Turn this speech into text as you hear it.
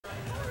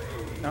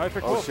No,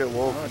 hyper Oh shit,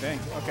 Wolf. Oh dang.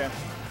 Okay.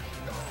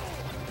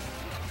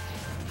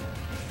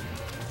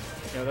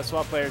 Yo, the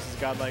swap players is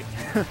godlike.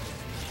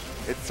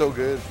 It's so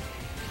good.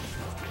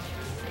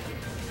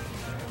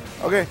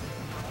 Okay.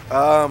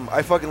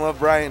 I fucking love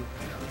Brian.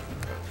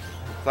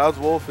 Cloud's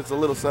Wolf, it's a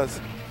little sus.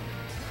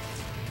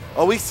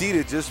 Oh, we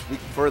seeded just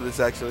for this,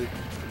 actually.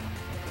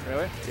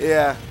 Really?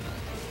 Yeah.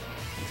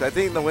 So I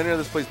think the winner of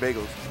this plays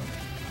Bagels.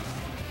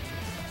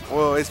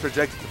 Well, it's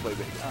projected to play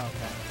Bagels. Oh,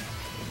 okay.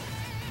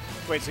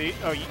 Wait,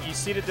 so you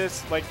seeded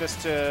this like this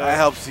to... I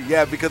helped see,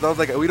 yeah, because I was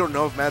like, we don't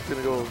know if Matt's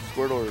going to go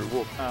Squirtle or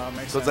Wolf. Oh, makes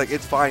sense. So it's like,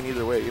 it's fine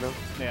either way, you know?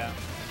 Yeah.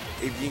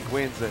 If Yink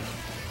wins, then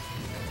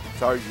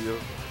sorry, Gio.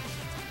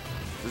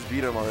 Just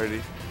beat him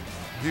already.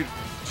 Dude,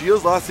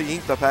 Gio's lost to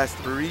Yink the past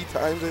 3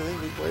 times, I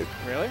think, we played.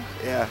 Really?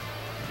 Yeah.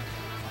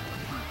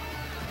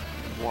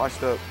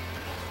 Washed up.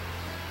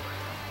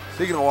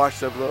 Speaking of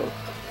washed up, though,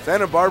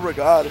 Santa Barbara,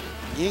 God,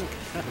 Yink,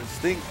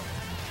 stink.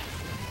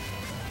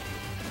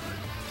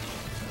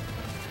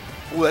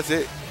 Oh, that's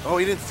it. Oh,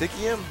 he didn't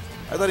sticky him?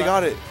 I thought he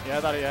got it. Yeah,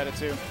 I thought he had it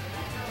too.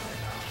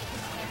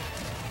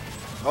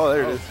 Oh,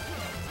 there it is.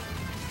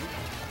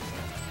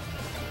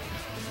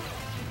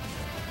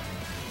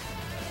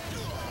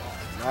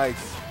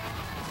 Nice.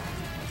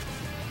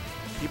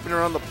 Keeping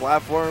her on the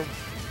platform.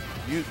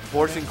 You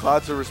forcing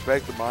Cloud to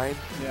respect the mine.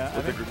 Yeah,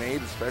 with the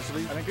grenade,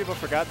 especially. I think people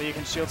forgot that you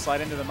can shield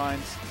slide into the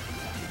mines.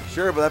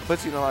 Sure, but that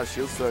puts you in a lot of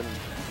shield stun.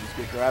 You just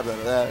get grabbed out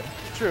of that.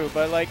 True,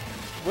 but like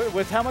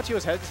with how much he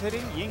was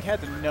hesitating, Yink had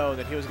to know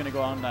that he was going to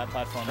go on that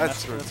platform.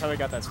 That's true. That's how he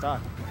got that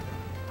stock.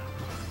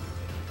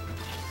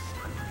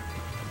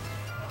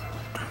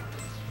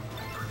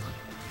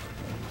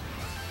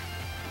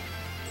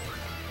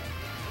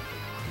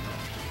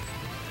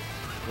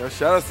 Yo,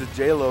 shout outs to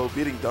J-Lo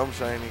beating Dumb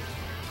Shiny.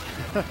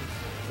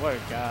 What a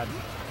god.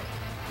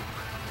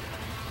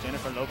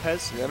 Jennifer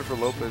Lopez? Jennifer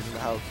Lopez in the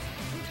house.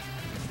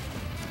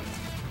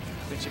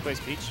 I think she plays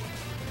Peach.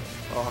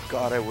 Oh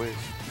God, I wish.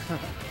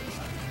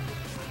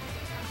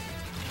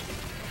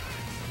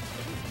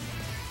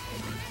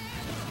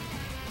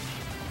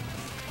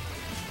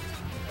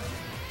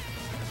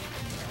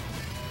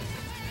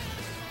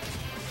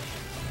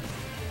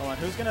 Hold on,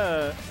 who's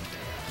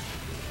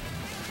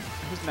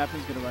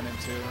Napkin's gonna run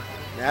into?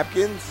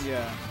 Napkins?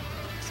 Yeah.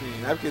 Let's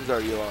see. Napkins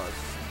already lost.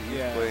 He's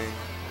Yeah. playing.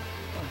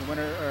 Oh, the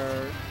winner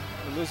or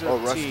the loser Oh,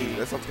 of Rusty. T.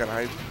 That sounds kind of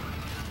hype.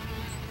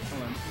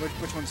 Hold on.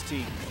 Which one's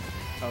T?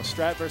 Oh,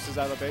 Strat versus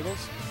Isla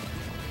Bagels.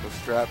 The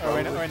strap. Oh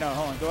wait, no,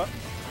 hold on. Go up.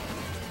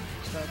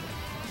 Strat.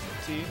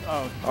 T.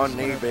 Oh. On this is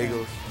winner Nate of King.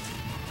 Bagels.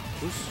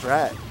 Who's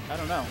Strat? I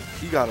don't know.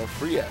 He got a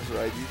free ass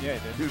ride, dude. Yeah, he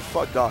did. Dude,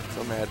 fuck Doc.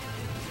 So mad.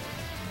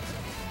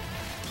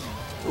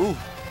 Ooh.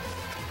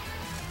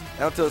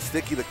 Down to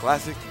Sticky, the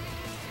classic.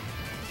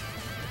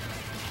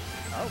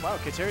 Oh wow,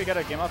 Kateri got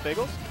a game off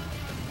Bagels.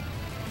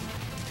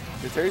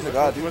 Terry's a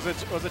god, dude. Was it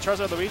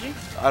Charizard Luigi?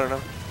 I don't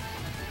know.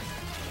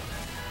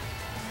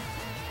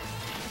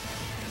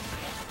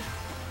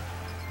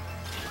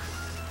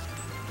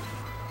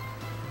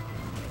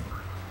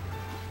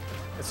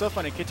 It's so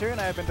funny. Kateri and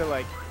I have been to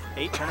like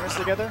 8 tournaments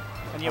together,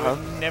 and yet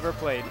we've never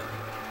played.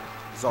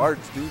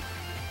 Zards, dude.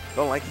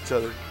 Don't like each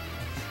other.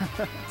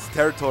 It's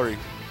territory.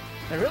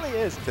 It really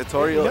is.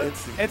 Tutorial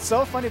instinct. It's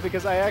so funny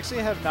because I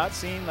actually have not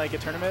seen like a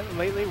tournament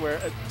lately where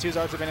 2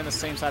 Zards have been in the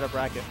same side of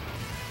bracket.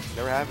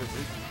 Never happens,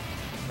 dude.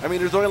 I mean,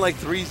 there's only like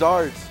 3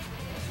 Zards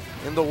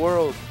in the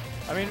world.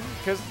 I mean,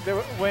 because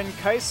when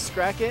Kais,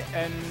 Scracket,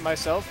 and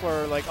myself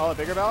were like all a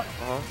bigger bout,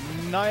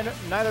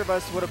 neither of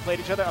us would have played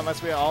each other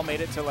unless we all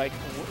made it to like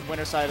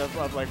winner side of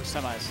like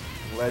semis.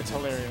 Legends. It's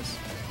hilarious.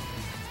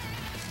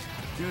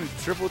 Dude,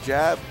 triple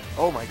jab.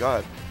 Oh my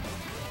god.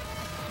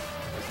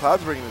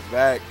 Cloud's bringing this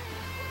back.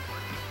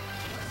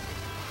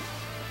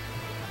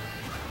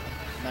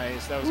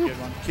 Nice, that was a good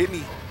one.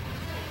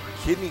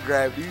 Kidney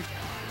grab, dude.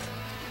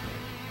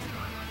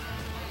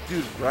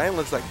 Dude, Ryan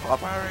looks like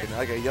Popeye right now,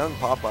 like a young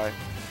Popeye.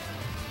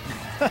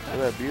 Look at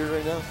that beard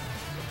right now.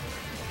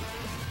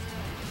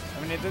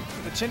 I mean,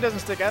 the chin doesn't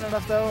stick out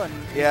enough though, and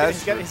yeah,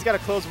 he's got to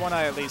close one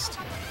eye at least.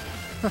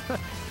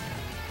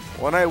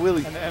 One eye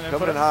Willie, and then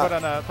coming in hot.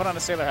 Put on a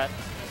sailor hat.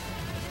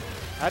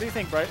 How do you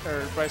think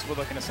Bryce would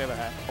look in a sailor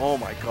hat? Oh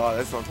my god,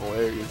 that sounds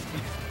hilarious.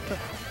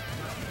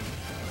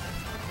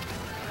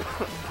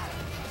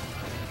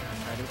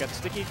 Alright, we got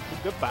Sticky.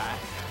 Goodbye.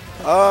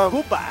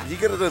 Goodbye. He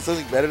could have done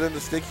something better than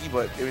the Sticky,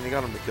 but I mean, he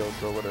got him to kill,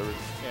 so whatever.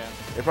 Yeah.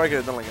 They probably could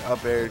have done like an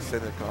up air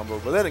extended combo,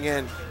 but then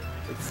again,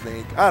 it's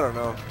Snake. I don't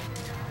know.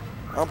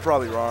 I'm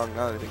probably wrong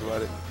now that I think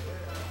about it.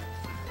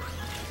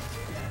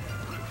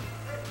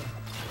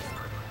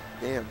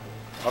 Damn,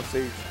 off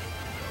stage.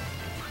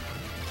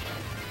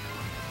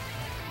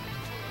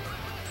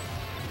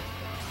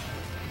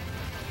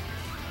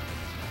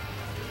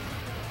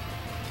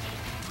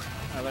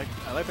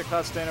 I like the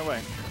Cloud staying away.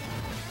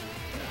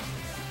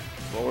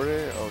 Forward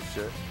it? Oh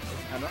shit.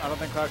 I don't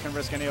think Cloud can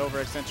risk any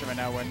overextension right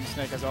now when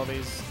Snake has all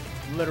these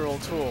literal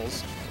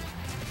tools.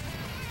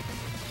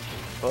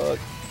 Fuck.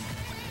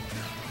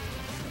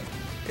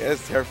 Yeah,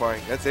 it's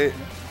terrifying. That's it.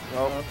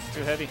 Oh, it's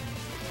too heavy.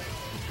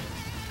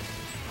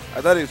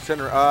 I thought he was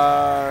turning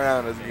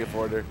around as we get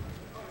forward there.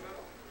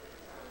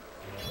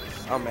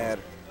 I'm mad.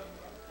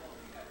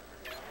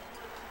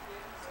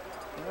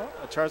 Well,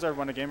 Charizard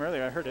won a game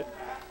earlier. I heard it.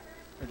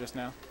 Or just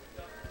now.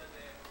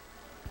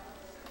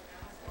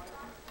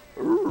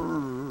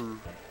 Ooh.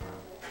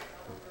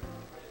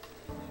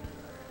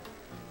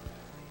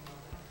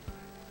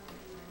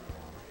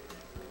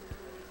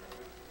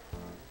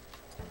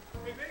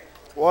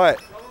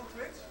 What?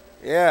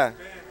 Yeah.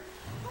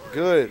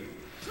 Good.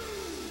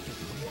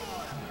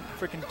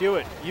 Freaking do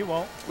it. You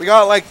won't. We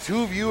got like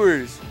 2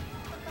 viewers.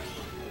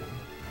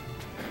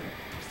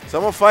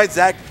 Someone fight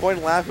Zach Point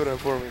and laugh at him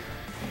for me.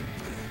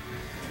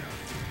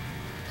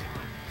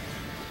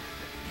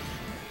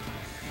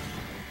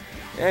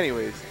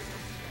 Anyways.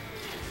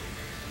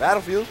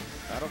 Battlefield.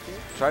 Battlefield?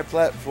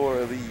 Triplat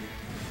for the...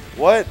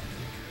 What?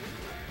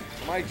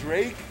 Am I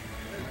Drake?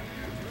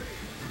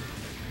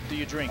 Do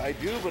you drink? I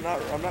do, but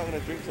I'm not going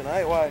to drink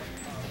tonight. Why?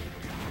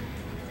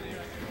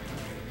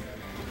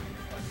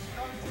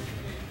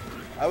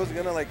 I was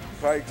going to like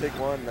probably take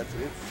one. That's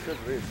it. It's just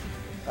risk.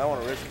 I don't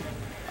want to risk it.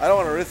 I don't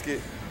want to risk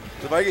it.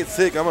 If I get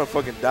sick, I'm going to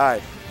fucking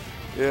die.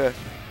 Yeah.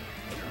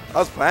 I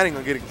was planning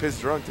on getting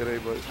pissed drunk today,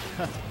 but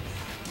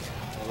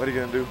what are you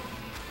going to do?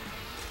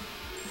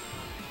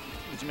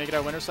 Did you make it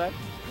out winner's side?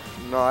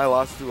 No, I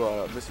lost to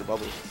Mr.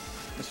 Bubbles.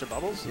 Mr.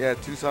 Bubbles? Yeah,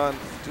 Tucson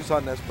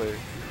Nest player.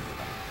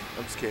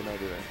 I'm just kidding, I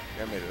did that.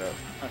 I made it up.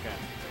 Okay.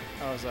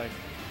 I was like,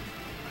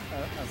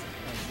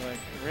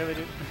 really,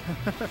 dude?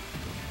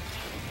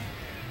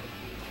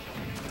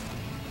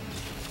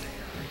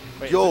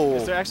 Wait, Yo.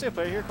 Is there actually a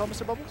player here called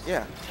Mr. Bubbles?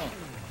 Yeah. Oh.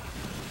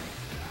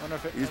 Wonder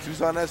if it, He's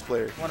Tucson Nest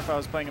player. wonder if I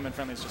was playing him in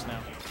friendlies just now.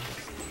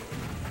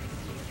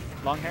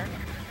 Long hair?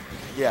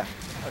 Yeah.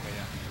 Okay,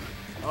 yeah.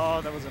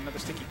 Oh, that was another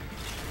sticky.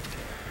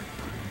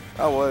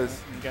 I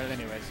was. You got it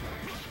anyways.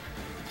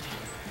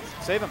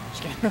 Save him.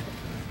 Just kidding.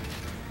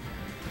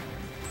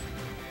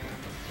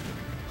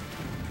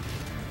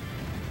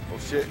 Oh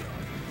shit.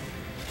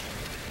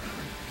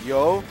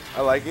 Yo,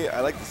 I like it. I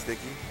like the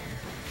sticky.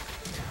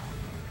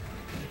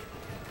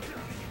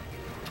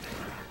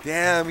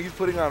 Damn, he's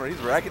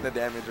racking the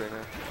damage right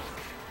now.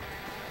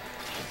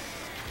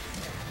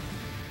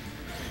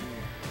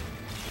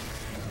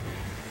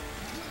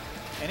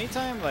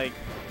 Anytime like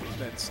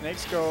that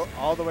snakes go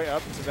all the way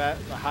up to the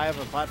high of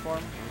a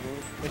platform,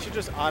 they should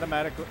just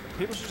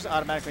people should just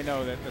automatically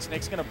know that the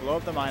snake's gonna blow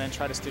up the mine and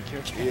try to stick you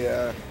again.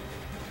 Yeah.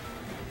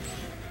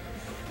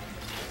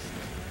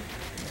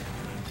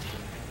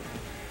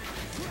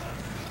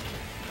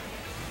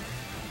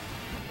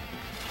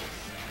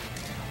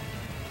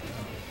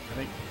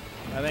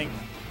 I think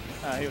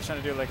he was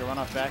trying to do like a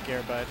runoff back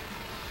air, but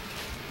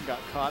got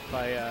caught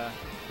by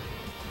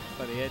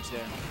the edge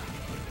there.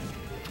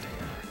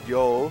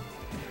 Yo.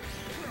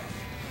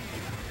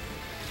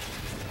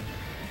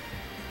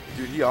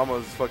 Dude, he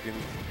almost fucking...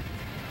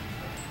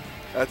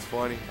 That's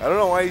funny. I don't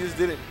know why he just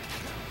did it.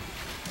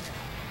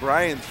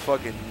 Brian's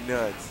fucking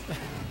nuts.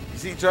 You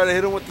see, he tried to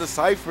hit him with the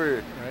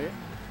Cypher. Right?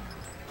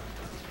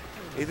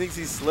 He thinks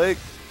he's slick.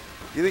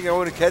 You think I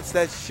want to catch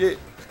that shit?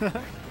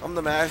 I'm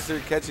the master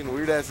at catching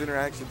weird-ass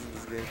interactions in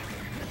this game.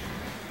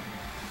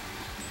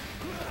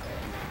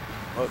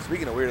 Oh,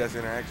 speaking of weird-ass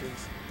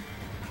interactions.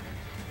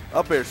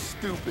 Up air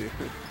stupid.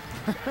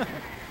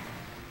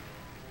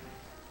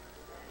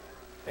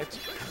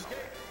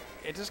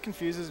 It just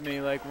confuses me.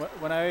 Like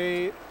when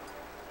I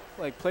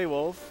like play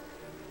Wolf,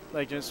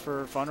 like just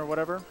for fun or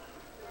whatever,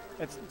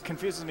 it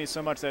confuses me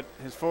so much that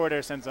his forward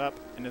air sends up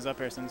and his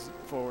up air sends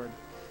forward.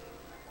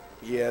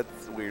 Yeah,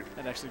 it's weird.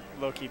 It actually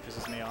low-key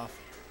pisses me off.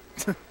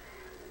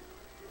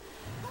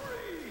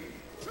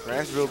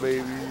 Nashville,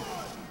 baby.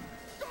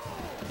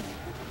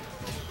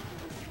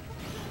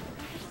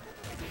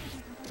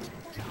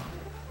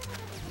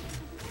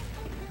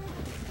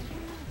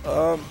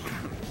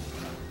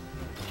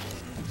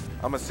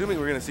 I'm assuming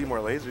we're gonna see more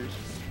lasers.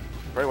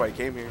 Probably why he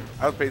came here.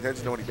 I was paying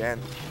attention to when he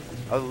banned.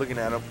 I was looking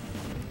at him,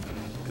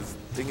 because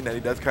thinking that he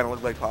does kind of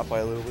look like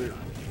Popeye a little bit.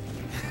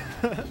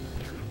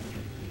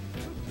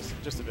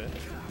 just a bit.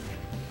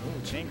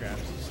 Ooh, chain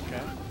grabs.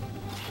 Okay.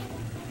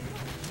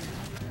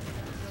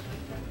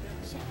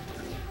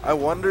 I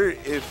wonder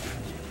if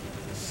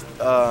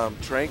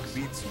Trank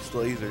beats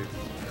Laser.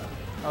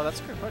 Oh, that's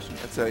a good question.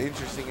 That's an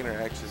interesting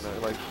interaction.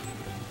 Like,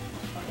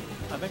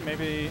 I think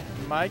maybe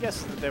my guess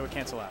is that they would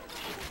cancel out.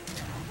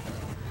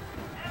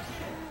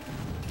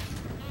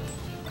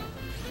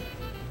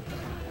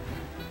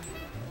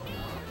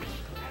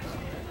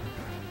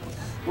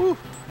 whew.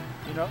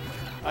 You know,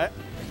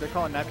 they're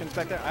calling Napkins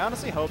back there. I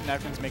honestly hope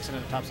Napkins makes it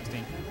in the top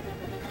 16.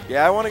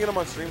 Yeah, I want to get him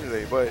on stream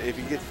today, but if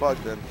he gets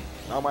fucked, then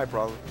not my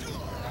problem.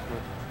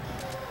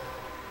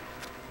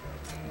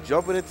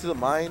 Jumping into the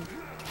mine,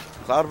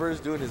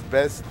 Cloudburst doing his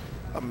best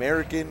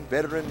American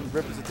veteran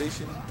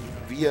representation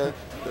via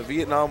the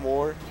Vietnam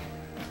War.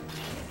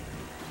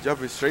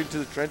 Jumping straight into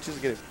the trenches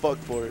and getting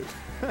fucked for it.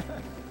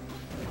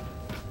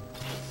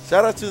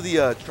 Shout out to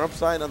the Trump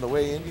sign on the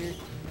way in here.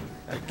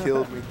 That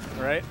killed me.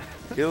 Right?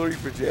 Hillary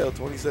for jail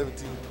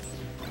 2017.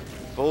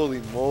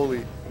 Holy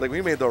moly. Like,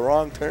 we made the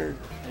wrong turn.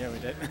 Yeah, we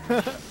did.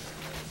 The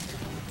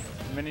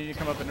minute you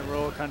come up in the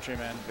rural country,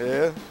 man.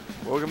 Yeah.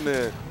 Welcome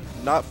to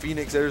not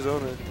Phoenix,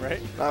 Arizona.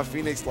 Right? Not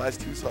Phoenix /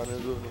 Tucson,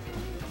 Arizona.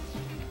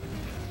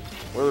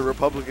 Where the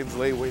Republicans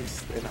lay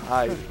waste and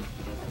hide.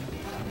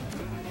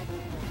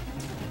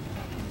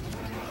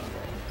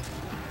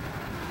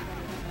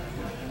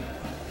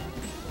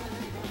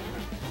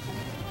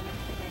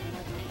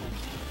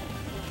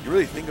 You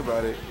really think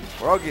about it.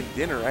 We're all getting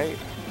dinner, right?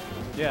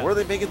 Yeah. Where are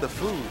they making the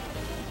food?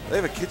 They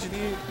have a kitchen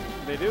here?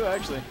 They do,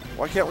 actually.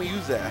 Why can't we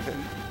use that?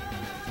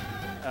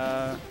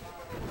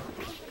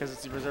 Because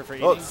it's reserved for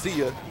eating. Oh, see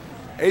ya.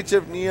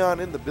 HF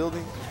Neon in the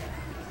building.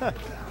 That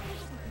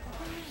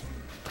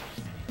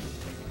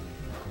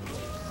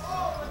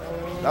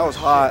was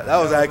hot. That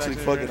was actually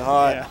fucking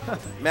hot. Yeah.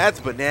 Matt's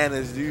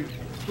bananas, dude.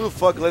 Who the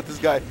fuck let this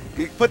guy?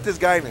 He put this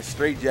guy in a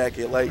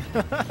straitjacket. Like,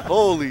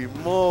 holy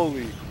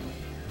moly.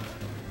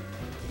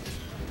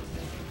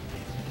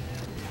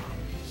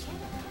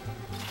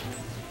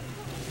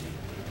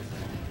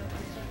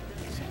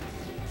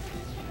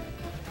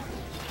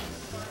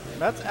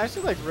 That's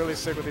actually like really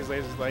sick with these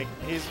lasers. Like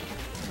he's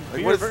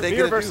Like, what is they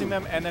gonna reversing do?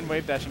 them and then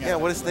wave dashing. Yeah,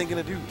 out what of is them. Thing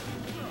gonna do?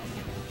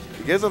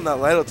 He gives him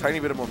that little tiny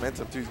bit of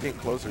momentum too. He's getting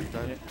closer each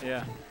time.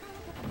 Yeah.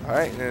 All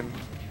right, and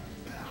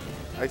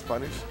nice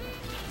punish.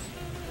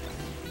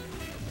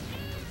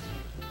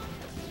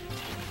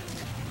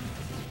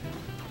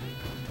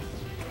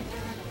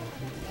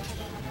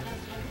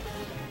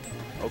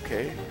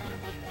 Okay.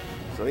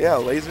 So yeah,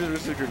 lasers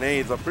versus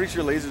grenades. I'm pretty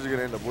sure lasers are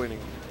gonna end up winning.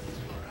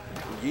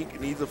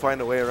 Yink needs to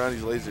find a way around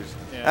these lasers.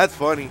 Yeah. That's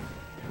funny.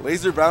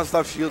 Laser bounced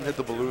off shield and hit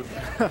the balloon.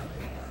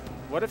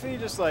 What if he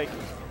just like,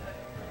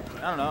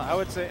 I don't know. I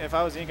would say if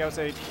I was Yink, I would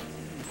say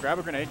grab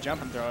a grenade,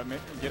 jump and throw it,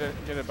 get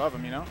it above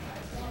him. You know?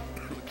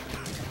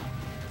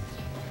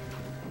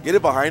 Get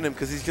it behind him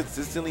because he's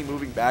consistently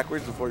moving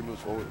backwards before he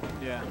moves forward.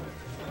 Yeah.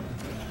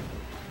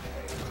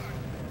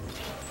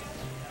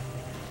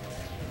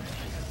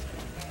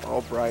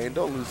 Oh, Brian,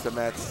 don't lose to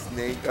Matt's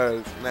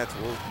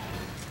Wolf.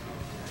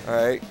 All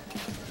right.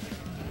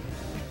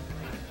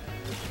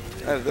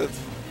 That's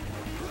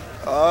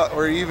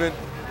or even.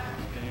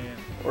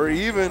 Or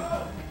even.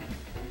 Here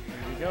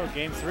we go,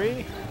 game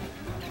 3.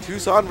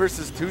 Tucson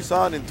versus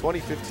Tucson in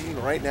 2015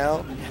 right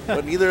now,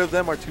 but neither of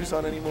them are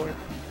Tucson anymore.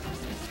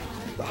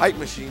 The hype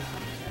machine.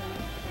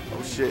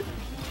 Oh shit.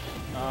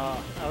 I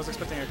was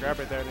expecting a grab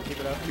right there to keep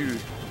it up. Dude.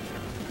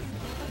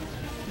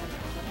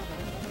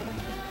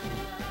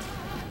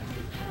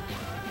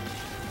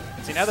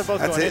 See, now they're both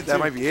That's going it. That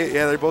might be it.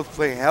 Yeah, they're both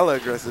playing hella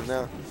aggressive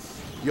now.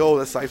 Yo,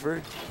 the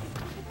Cypher.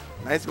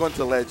 Nice going to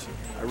the ledge.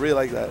 I really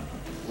like that.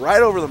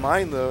 Right over the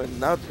mine, though, and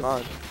now it's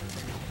gone.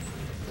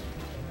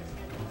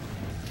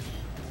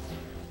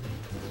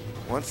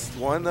 One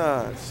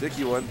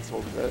sticky one's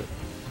holding that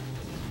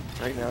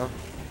right now.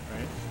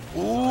 Right.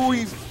 Ooh,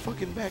 he's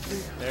fucking back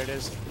there. There it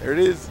is. There it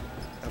is.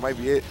 That might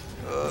be it.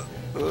 Yeah,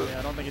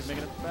 I don't think he's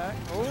making it back.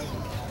 Oh.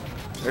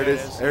 There it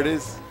is. There it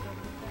is.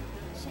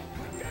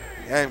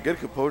 Damn, good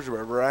composure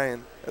by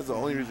Brian. That's the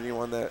only reason he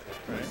won that.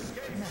 Right.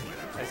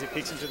 As he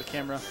peeks into the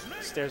camera,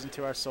 stares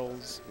into our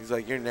souls. He's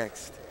like, you're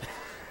next.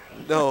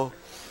 No,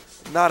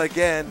 not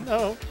again.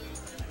 No.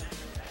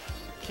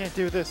 Can't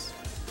do this.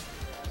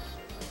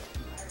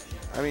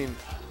 I mean,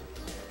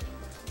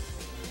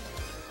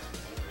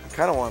 I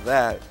kind of want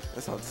that.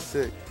 That sounds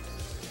sick.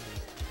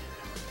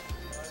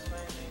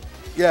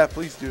 Yeah,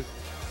 please do.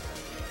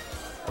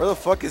 Where the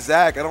fuck is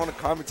Zach? I don't want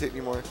to commentate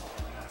anymore.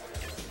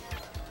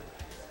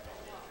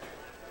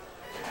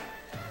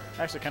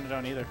 Actually, kind of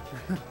don't either.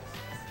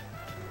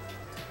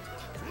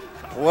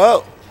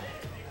 Whoa.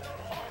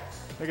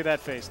 Look at that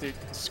face, dude.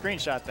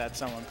 Screenshot that,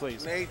 someone,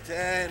 please.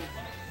 Nathan,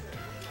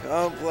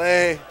 come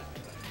play.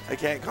 I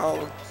can't call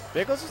him.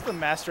 Bagels is the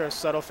master of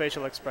subtle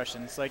facial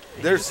expressions. Like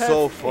They're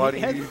so funny.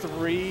 He had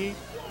 3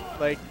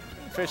 like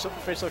facial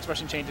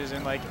expression changes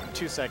in like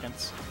 2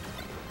 seconds.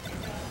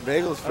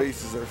 Bagel's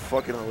faces are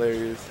fucking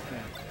hilarious. Yeah.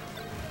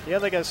 He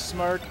had like a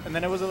smirk, and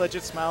then it was a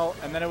legit smile,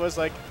 and then it was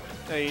like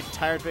a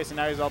tired face, and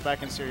now he's all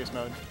back in serious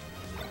mode.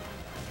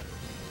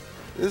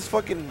 Did this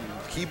fucking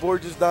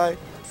keyboard just die?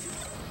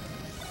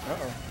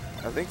 Uh-oh.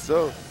 I think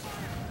so.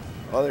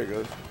 Oh, there it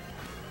goes.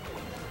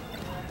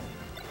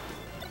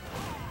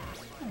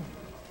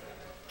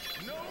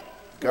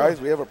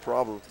 Guys, we have a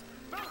problem.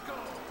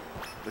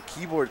 The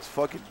keyboard's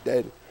fucking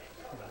dead.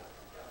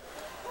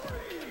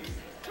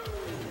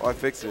 Oh, I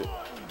fixed it.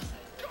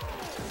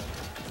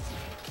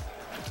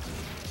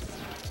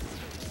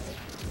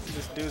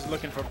 This dude's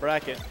looking for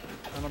bracket.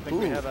 I don't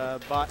think we have a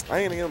bot. I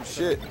ain't gonna get him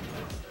shit.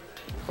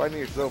 Finding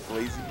yourself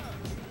lazy.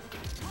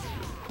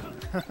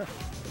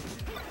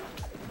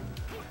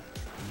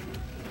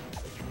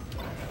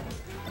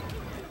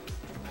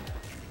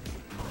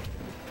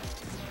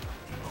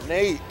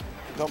 Nate,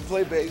 come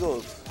play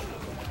Bagels.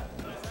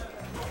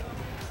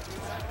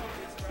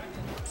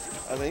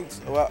 I think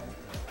so. Well,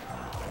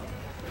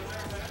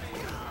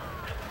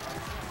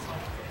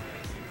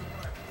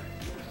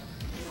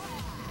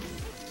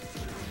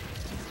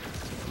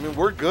 I mean,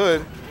 we're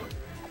good.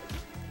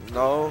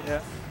 No.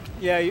 Yeah.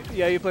 Yeah,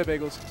 you play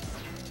Bagels.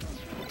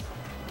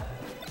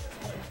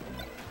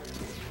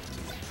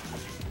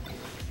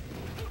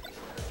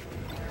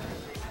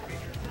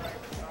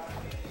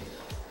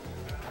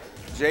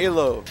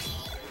 J-Lo.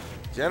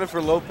 Jennifer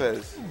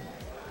Lopez.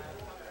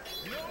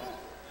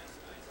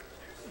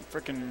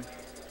 Freaking.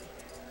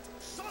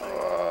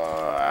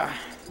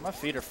 My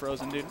feet are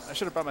frozen, dude. I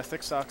should have brought my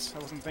thick socks. I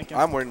wasn't thinking.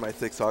 I'm wearing my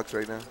thick socks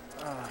right now.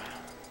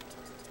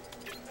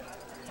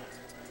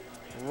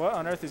 What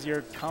on earth is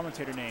your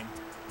commentator name?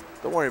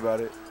 Don't worry about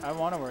it. I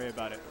want to worry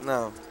about it.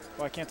 No.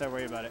 Why can't I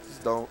worry about it?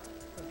 Just don't.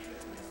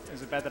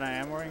 Is it bad that I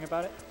am worrying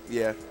about it?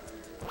 Yeah.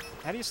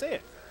 How do you say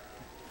it?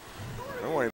 Don't worry.